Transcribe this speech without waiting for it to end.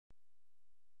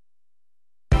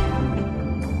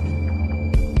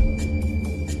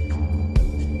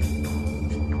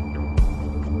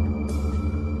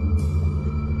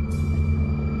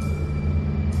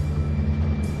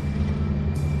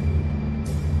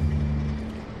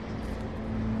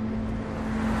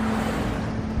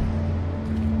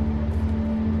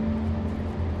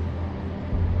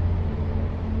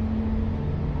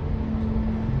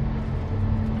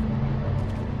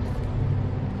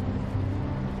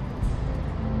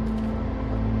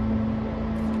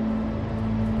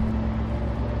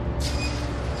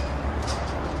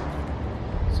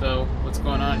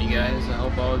guys. I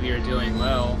hope all of you are doing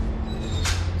well,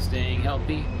 staying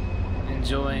healthy,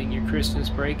 enjoying your Christmas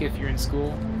break if you're in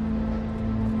school.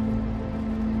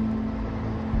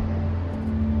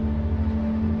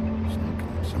 Some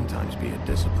can sometimes be a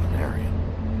disciplinarian.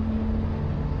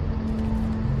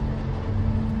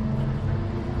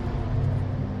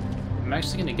 I'm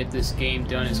actually going to get this game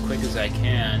done as quick as I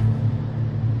can.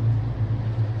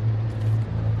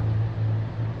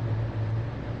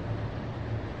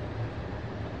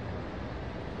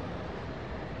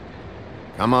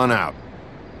 Come on out.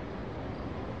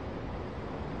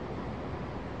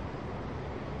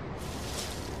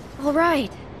 All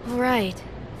right, all right.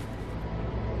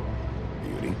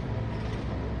 Beauty.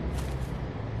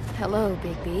 Hello,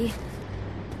 Bigby.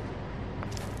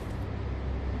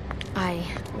 I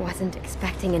wasn't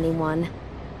expecting anyone.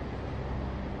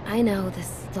 I know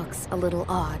this looks a little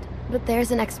odd, but there's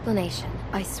an explanation,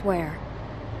 I swear.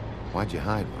 Why'd you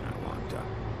hide when I walked up?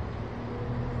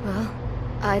 Well,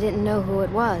 I didn't know who it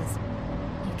was.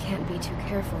 You can't be too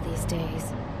careful these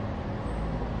days.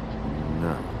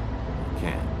 No, you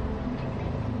can't.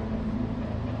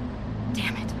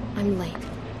 Damn it, I'm late.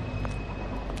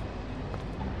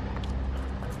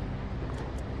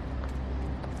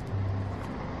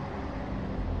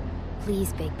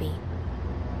 Please, Bigby.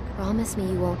 Promise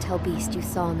me you won't tell Beast you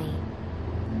saw me.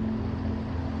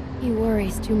 He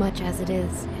worries too much as it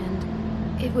is,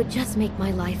 and it would just make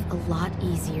my life a lot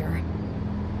easier.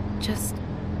 Just,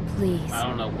 please. I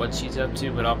don't know what she's up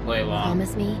to, but I'll play along.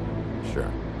 Promise me?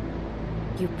 Sure,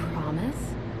 You promise?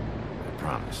 I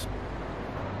promise.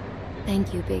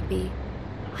 Thank you, Bigby.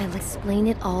 I'll explain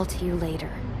it all to you later.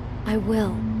 I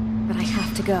will, but I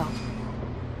have to go.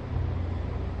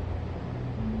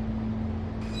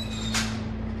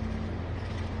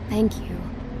 Thank you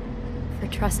for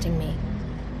trusting me.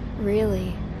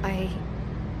 Really, I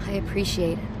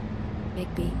appreciate it,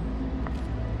 Bigby.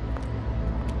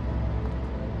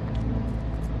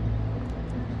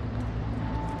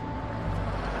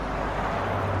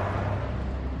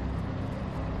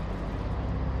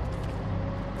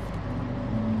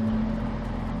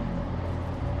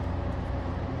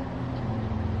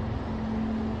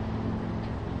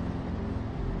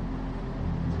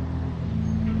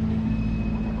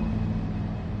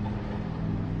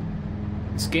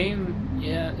 This game,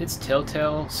 yeah, it's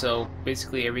Telltale, so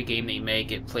basically every game they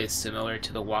make, it plays similar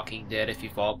to The Walking Dead if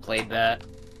you've all played that.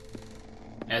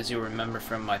 As you'll remember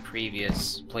from my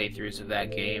previous playthroughs of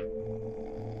that game.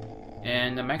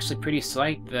 And I'm actually pretty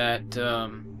psyched that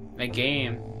that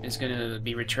game is going to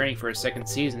be returning for a second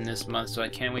season this month, so I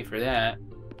can't wait for that.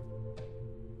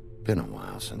 Been a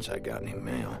while since I got any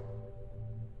mail.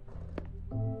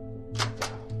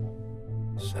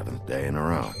 7th day in a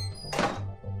row.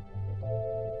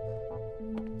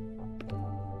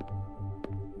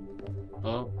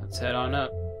 Well, let's head on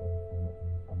up.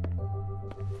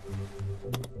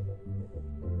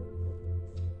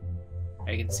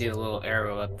 I can see the little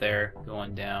arrow up there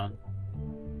going down.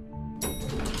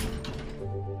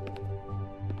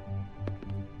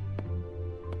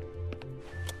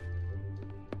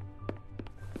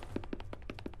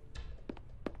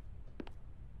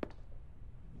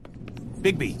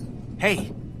 Bigby,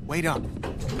 hey, wait up.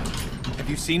 Have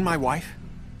you seen my wife?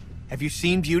 Have you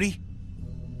seen Beauty?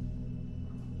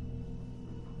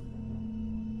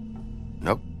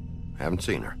 Nope, haven't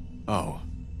seen her. Oh,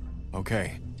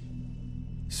 okay.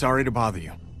 Sorry to bother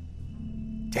you.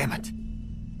 Damn it.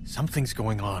 Something's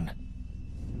going on.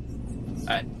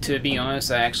 To be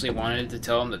honest, I actually wanted to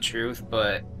tell him the truth,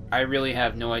 but I really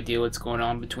have no idea what's going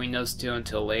on between those two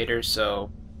until later,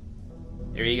 so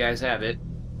there you guys have it.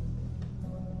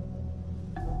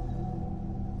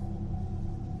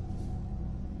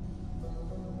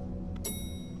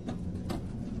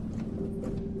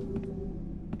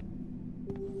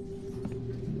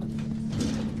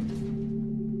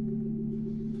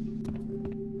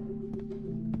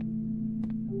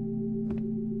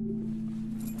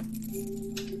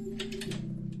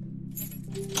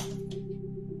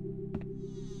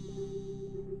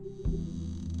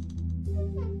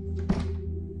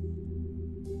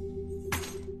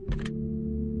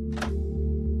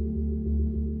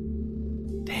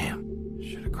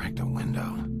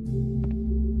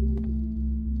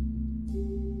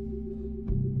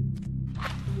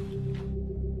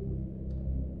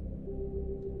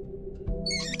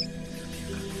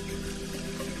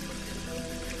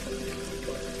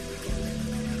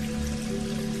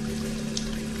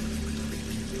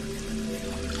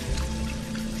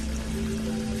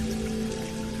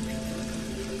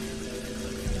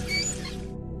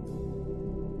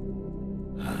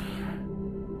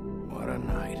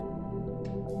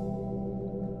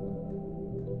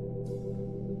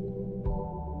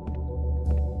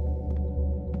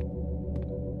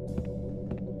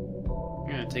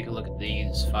 take a look at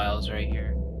these files right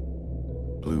here.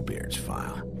 Bluebeard's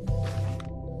file.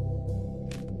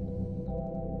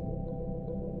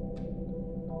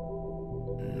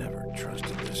 Never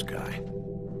trusted this guy.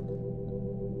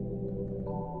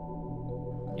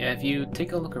 Yeah, if you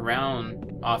take a look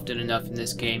around often enough in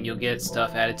this game, you'll get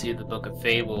stuff added to the Book of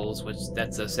Fables, which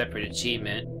that's a separate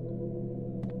achievement.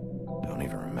 Don't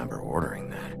even remember ordering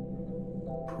that.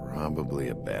 Probably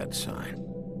a bad sign.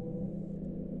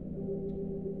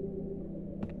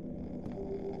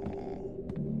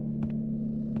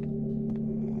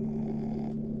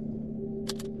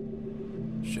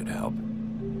 Should help.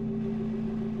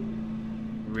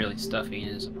 Really stuffy in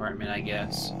his apartment, I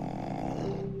guess.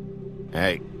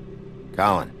 Hey,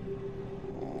 Colin.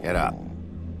 Get up.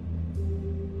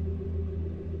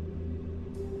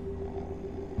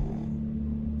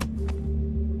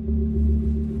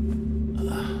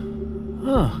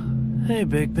 Oh, hey,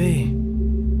 Bigby.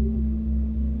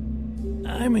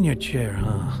 I'm in your chair,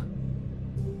 huh?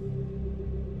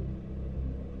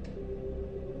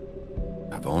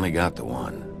 I've only got the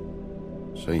one.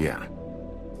 So yeah.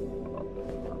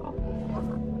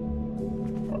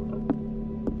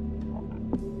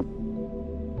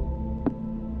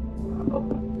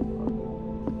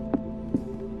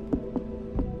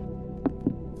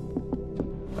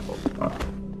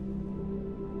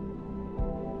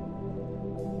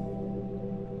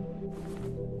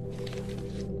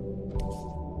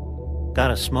 Got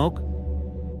a smoke?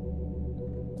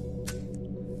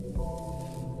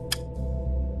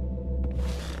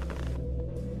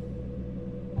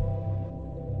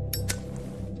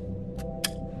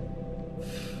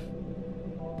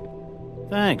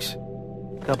 Thanks.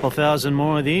 Couple thousand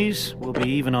more of these, we'll be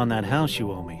even on that house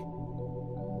you owe me.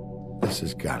 This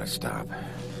has gotta stop.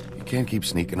 You can't keep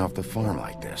sneaking off the farm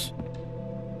like this.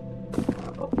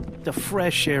 The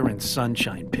fresh air and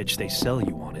sunshine pitch they sell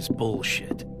you on is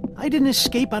bullshit. I didn't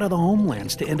escape out of the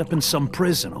homelands to end up in some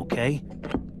prison, okay?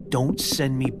 Don't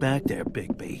send me back there,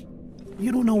 Bigby.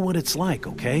 You don't know what it's like,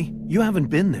 okay? You haven't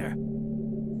been there.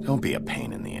 Don't be a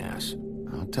pain in the ass.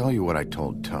 I'll tell you what I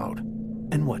told Toad.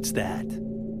 And what's that?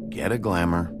 Get a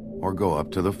glamour, or go up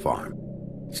to the farm.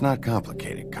 It's not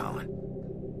complicated, Colin.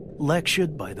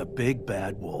 Lectured by the big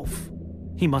bad wolf.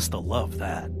 He must have loved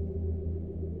that.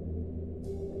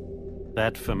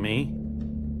 That for me?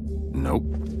 Nope.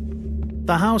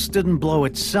 The house didn't blow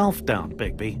itself down,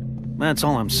 Bigby. That's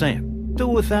all I'm saying. Do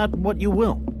with that what you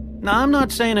will. Now, I'm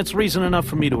not saying it's reason enough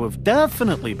for me to have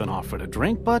definitely been offered a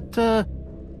drink, but,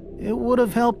 it would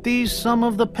have helped ease some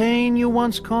of the pain you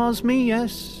once caused me,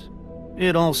 yes?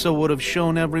 It also would have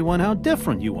shown everyone how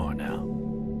different you are now.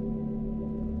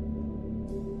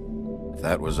 If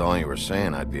that was all you were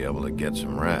saying, I'd be able to get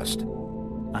some rest.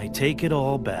 I take it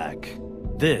all back.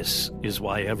 This is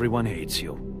why everyone hates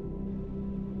you.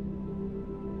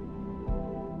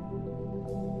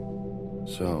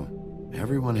 So,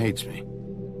 everyone hates me.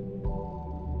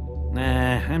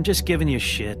 Nah, I'm just giving you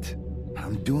shit.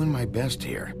 I'm doing my best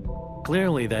here.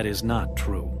 Clearly that is not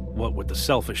true, what with the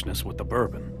selfishness with the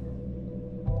bourbon.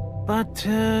 But,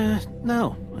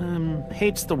 no,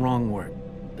 hate's the wrong word.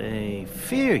 They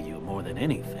fear you more than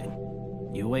anything.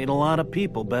 You ate a lot of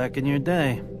people back in your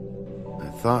day. I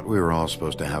thought we were all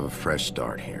supposed to have a fresh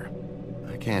start here.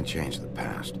 I can't change the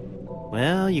past.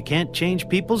 Well, you can't change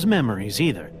people's memories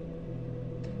either.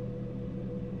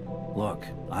 Look,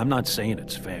 I'm not saying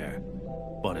it's fair,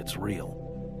 but it's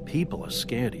real. People are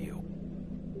scared of you.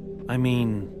 I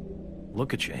mean,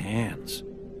 look at your hands.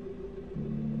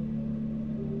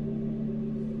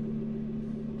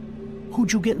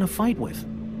 Who'd you get in a fight with?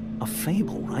 A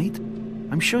Fable, right?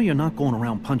 I'm sure you're not going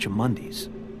around punching Mondays.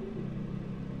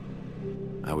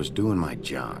 I was doing my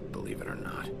job, believe it or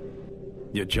not.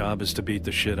 Your job is to beat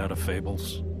the shit out of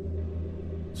Fables?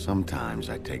 Sometimes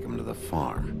I take them to the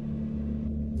farm.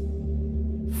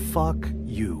 Fuck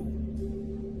you.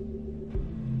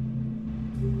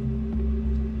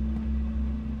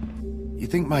 You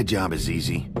think my job is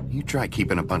easy? You try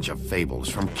keeping a bunch of Fables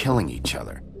from killing each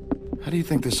other. How do you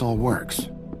think this all works?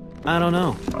 I don't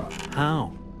know.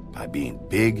 How? By being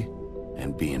big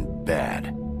and being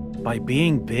bad. By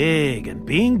being big and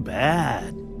being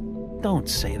bad. Don't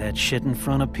say that shit in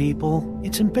front of people.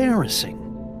 It's embarrassing.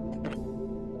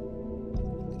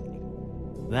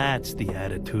 That's the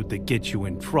attitude that gets you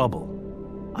in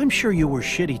trouble. I'm sure you were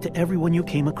shitty to everyone you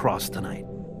came across tonight.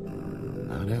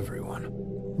 Not everyone.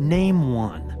 Name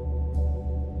one.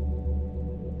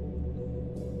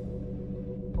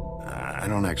 I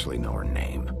don't actually know her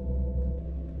name.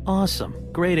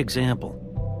 Awesome. Great example.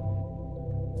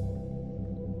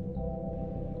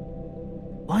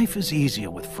 Life is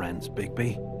easier with friends,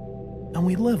 Bigby. and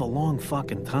we live a long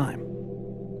fucking time.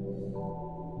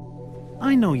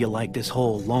 I know you like this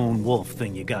whole lone wolf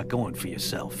thing you got going for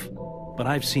yourself, but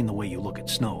I've seen the way you look at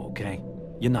Snow, okay?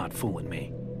 You're not fooling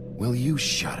me. Will you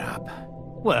shut up?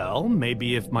 Well,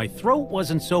 maybe if my throat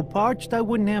wasn't so parched, I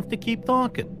wouldn't have to keep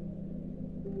talking.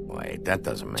 Wait, that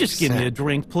doesn't make sense. Just give me a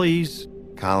drink, please.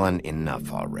 Colin,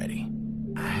 enough already.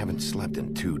 I haven't slept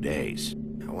in 2 days.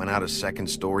 I went out a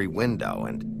second-story window,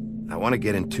 and I want to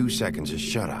get in 2 seconds of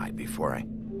shut-eye before I...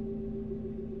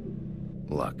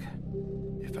 Look,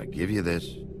 if I give you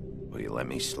this, will you let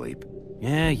me sleep?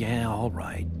 Yeah, all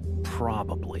right.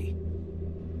 Probably.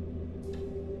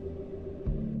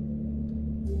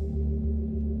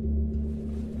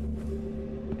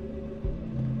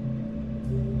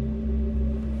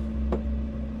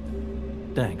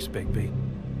 Thanks, Bigby.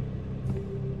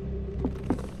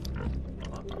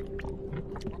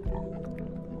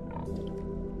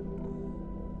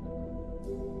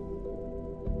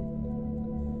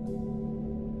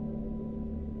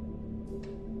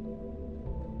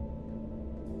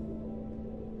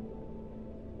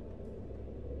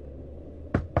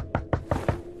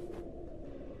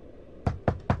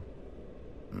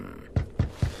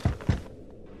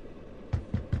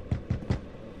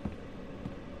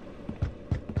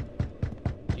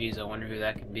 Jeez, I wonder who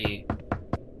that could be.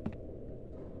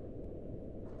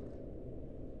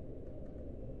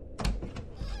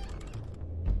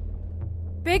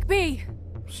 Bigby!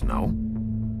 Snow?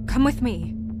 Come with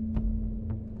me.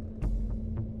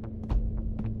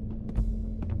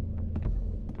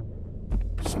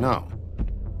 Snow?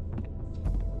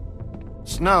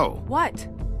 Snow! What?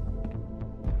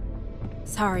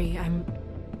 Sorry,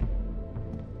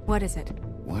 What is it?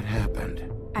 What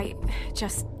happened? I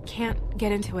just can't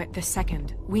get into it this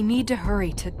second. We need to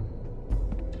hurry to...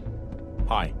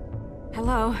 Hi.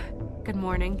 Hello. Good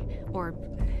morning. Or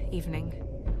evening.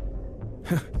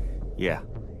 Yeah.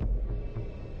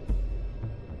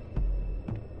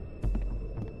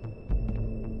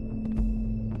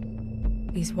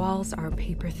 These walls are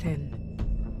paper thin.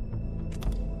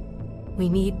 We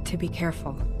need to be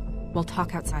careful. We'll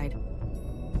talk outside.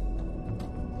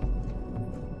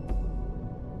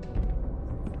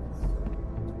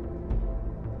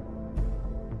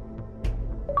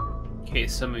 In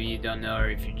case some of you don't know, or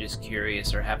if you're just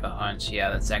curious or have a hunch, yeah,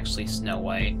 that's actually Snow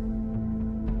White.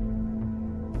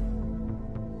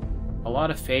 A lot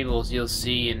of fables you'll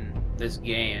see in this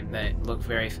game that look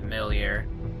very familiar.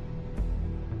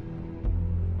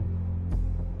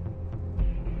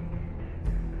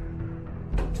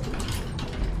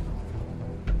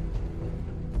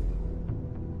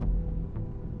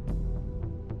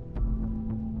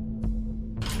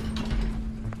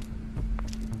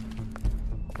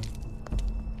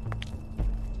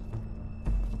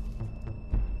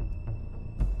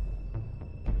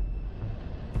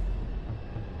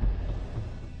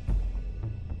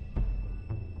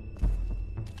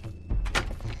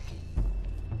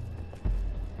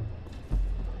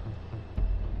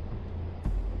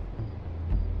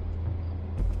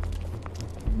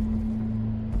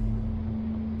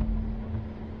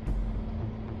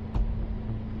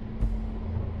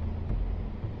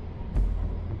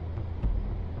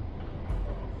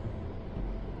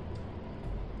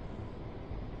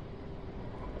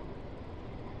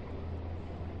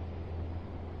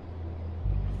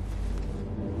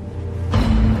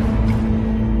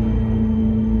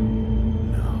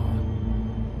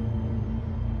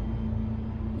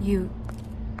 You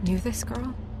knew this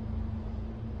girl?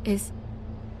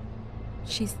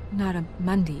 She's not a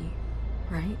Mundy,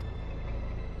 right?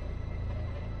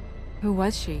 Who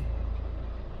was she?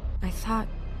 I thought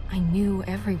I knew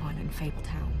everyone in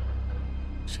Fabletown.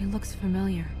 She looks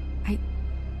familiar. I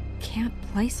can't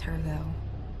place her, though.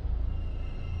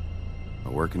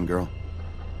 A working girl?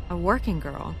 A working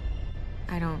girl?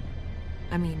 I'm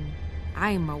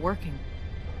a working...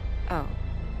 Oh.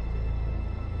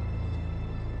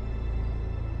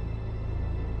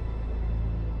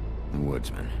 The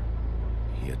woodsman.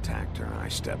 He attacked her, I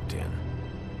stepped in.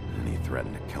 And he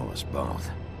threatened to kill us both.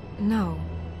 No.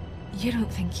 You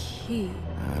don't think he...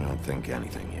 I don't think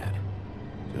anything yet.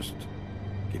 Just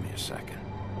give me a second.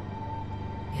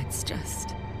 It's just...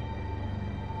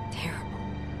 terrible.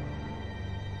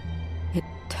 It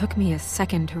took me a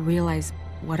second to realize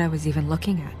what I was even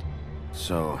looking at.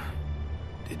 So,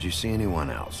 did you see anyone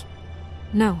else?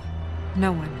 No.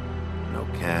 No one. No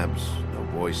cabs, no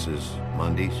voices,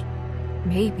 Mundies?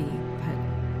 Maybe,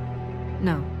 but...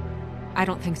 No. I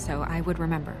don't think so. I would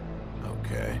remember.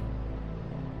 Okay.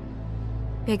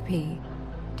 Bigby,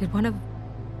 did one of...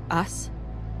 us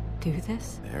do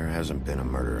this? There hasn't been a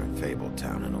murder in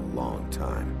Fabletown in a long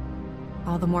time.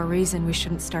 All the more reason we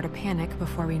shouldn't start a panic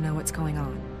before we know what's going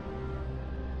on.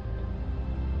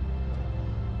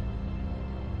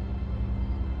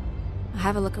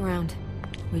 Have a look around.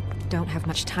 We don't have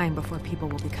much time before people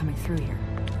will be coming through here.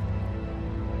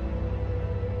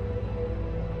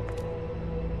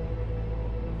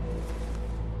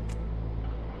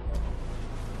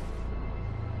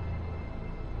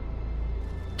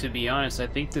 To be honest, I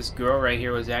think this girl right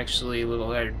here was actually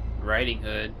Little Red Riding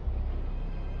Hood.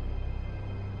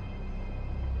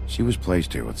 She was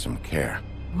placed here with some care.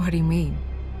 What do you mean?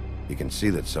 You can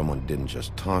see that someone didn't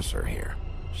just toss her here.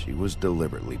 She was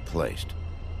deliberately placed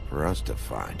for us to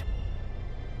find.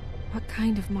 What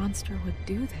kind of monster would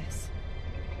do this?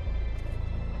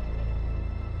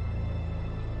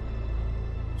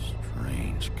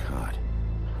 Strange cut.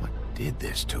 What did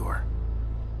this to her?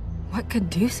 What could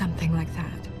do something like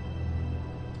that?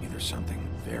 Either something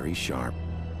very sharp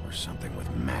or something with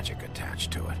magic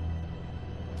attached to it.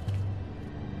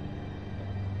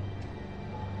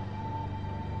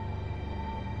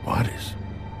 What is?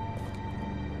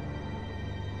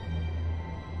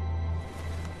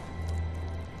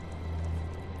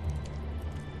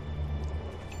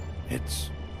 It's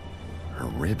her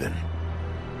ribbon.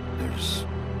 There's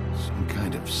some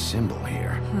kind of symbol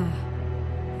here. Huh.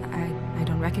 I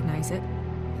don't recognize it.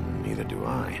 Neither do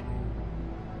I.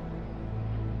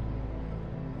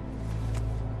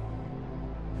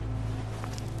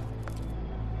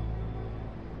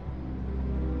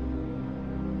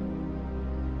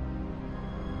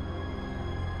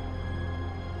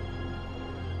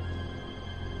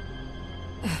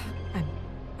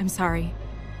 I'm sorry.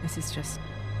 This is just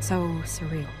so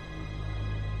surreal.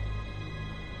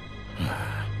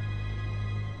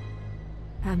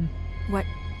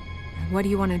 What do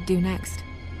you want to do next?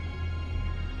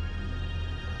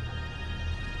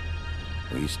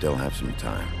 We still have some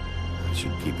time. I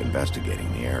should keep investigating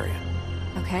the area.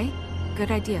 Okay, good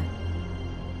idea.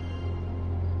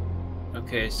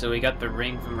 Okay, so we got the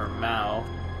ring from her mouth.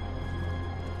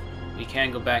 We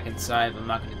can go back inside, but I'm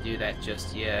not going to do that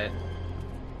just yet.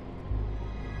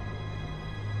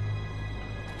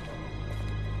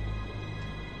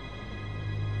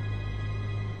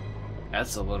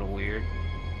 That's a little weird.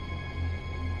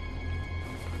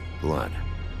 Blood.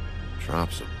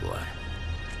 Drops of blood.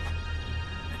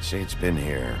 I'd say it's been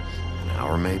here an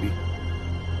hour, maybe?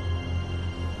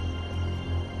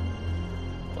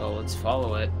 Well, let's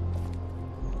follow it.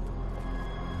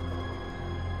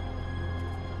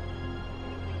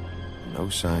 No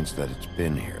signs that it's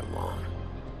been here long.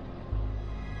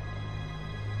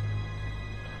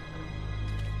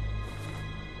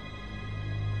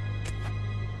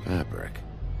 Fabric.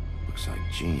 Looks like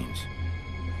jeans.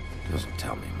 Doesn't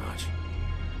tell me much.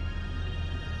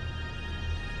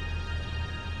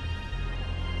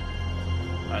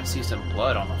 I see some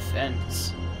blood on the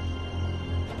fence.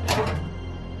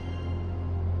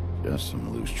 Just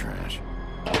some loose trash.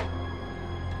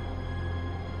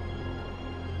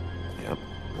 Yep,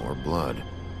 more blood.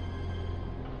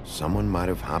 Someone might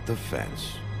have hopped the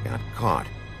fence, got caught,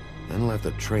 then left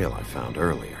the trail I found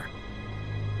earlier.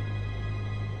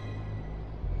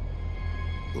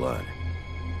 Blood.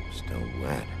 Still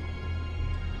wet.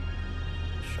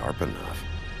 Sharp enough.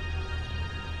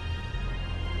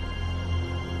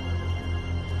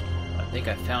 I think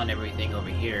I found everything over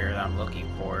here that I'm looking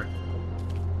for.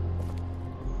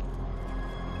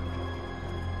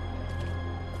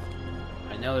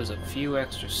 I know there's a few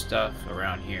extra stuff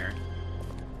around here.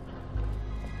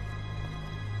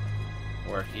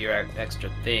 Or a few extra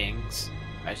things,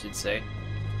 I should say.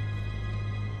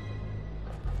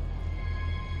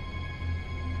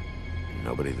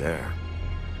 Nobody there.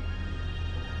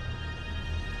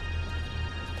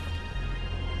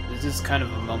 This is kind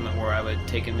of a moment where I would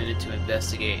take a minute to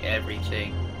investigate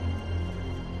everything.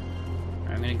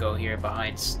 I'm gonna go here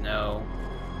behind snow.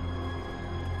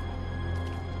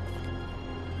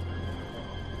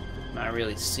 Not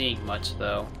really seeing much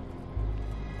though.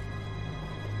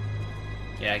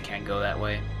 Yeah, I can't go that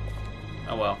way.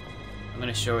 Oh well. I'm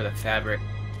gonna show her the fabric.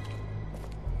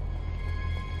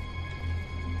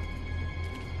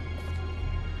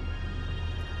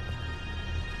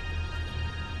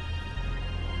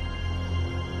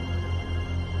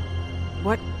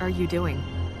 What are you doing?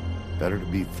 Better to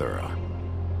be thorough.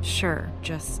 Sure,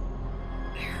 just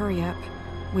hurry up.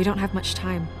 We don't have much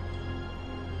time.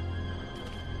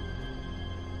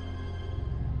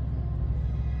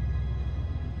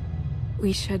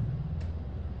 We should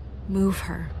move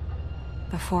her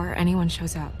before anyone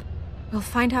shows up. We'll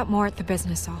find out more at the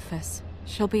business office.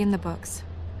 She'll be in the books.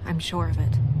 I'm sure of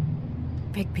it.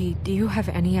 Bigby, do you have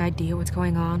any idea what's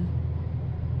going on?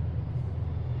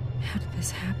 How did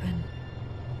this happen?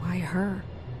 Why her?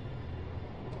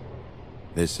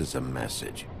 This is a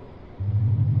message.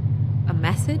 A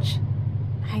message?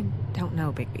 I don't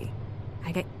know, Bigby.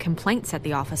 I get complaints at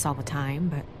the office all the time,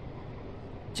 but...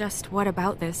 Just what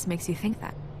about this makes you think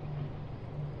that?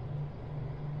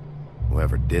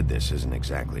 Whoever did this isn't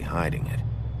exactly hiding it.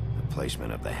 The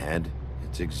placement of the head,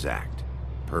 it's exact,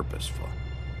 purposeful.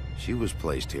 She was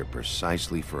placed here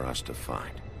precisely for us to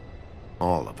find.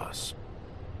 All of us.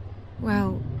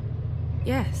 Well,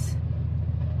 yes.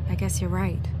 I guess you're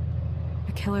right.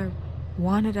 The killer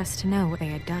wanted us to know what they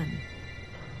had done.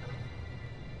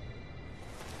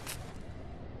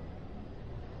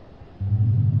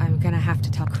 I'm gonna have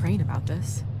to tell Crane about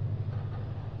this.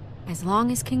 As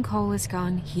long as King Cole is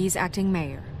gone, he's acting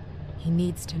mayor. He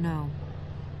needs to know.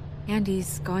 And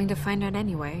he's going to find out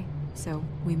anyway, so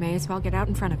we may as well get out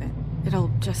in front of it.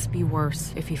 It'll just be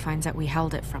worse if he finds out we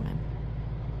held it from him.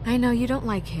 I know you don't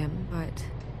like him, but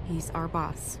he's our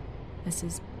boss. This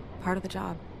is part of the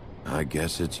job. I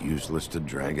guess it's useless to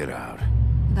drag it out.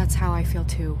 That's how I feel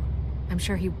too. I'm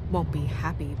sure he won't be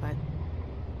happy, but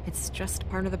it's just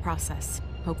part of the process.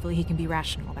 Hopefully he can be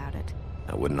rational about it.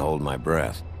 I wouldn't hold my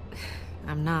breath.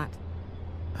 I'm not.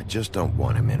 I just don't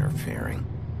want him interfering.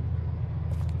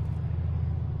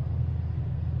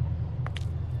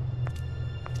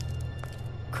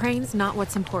 Crane's not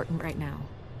what's important right now.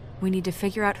 We need to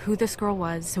figure out who this girl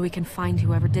was so we can find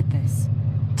whoever did this.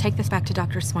 Take this back to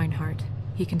Dr. Swinehart.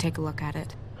 He can take a look at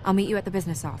it. I'll meet you at the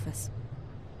business office.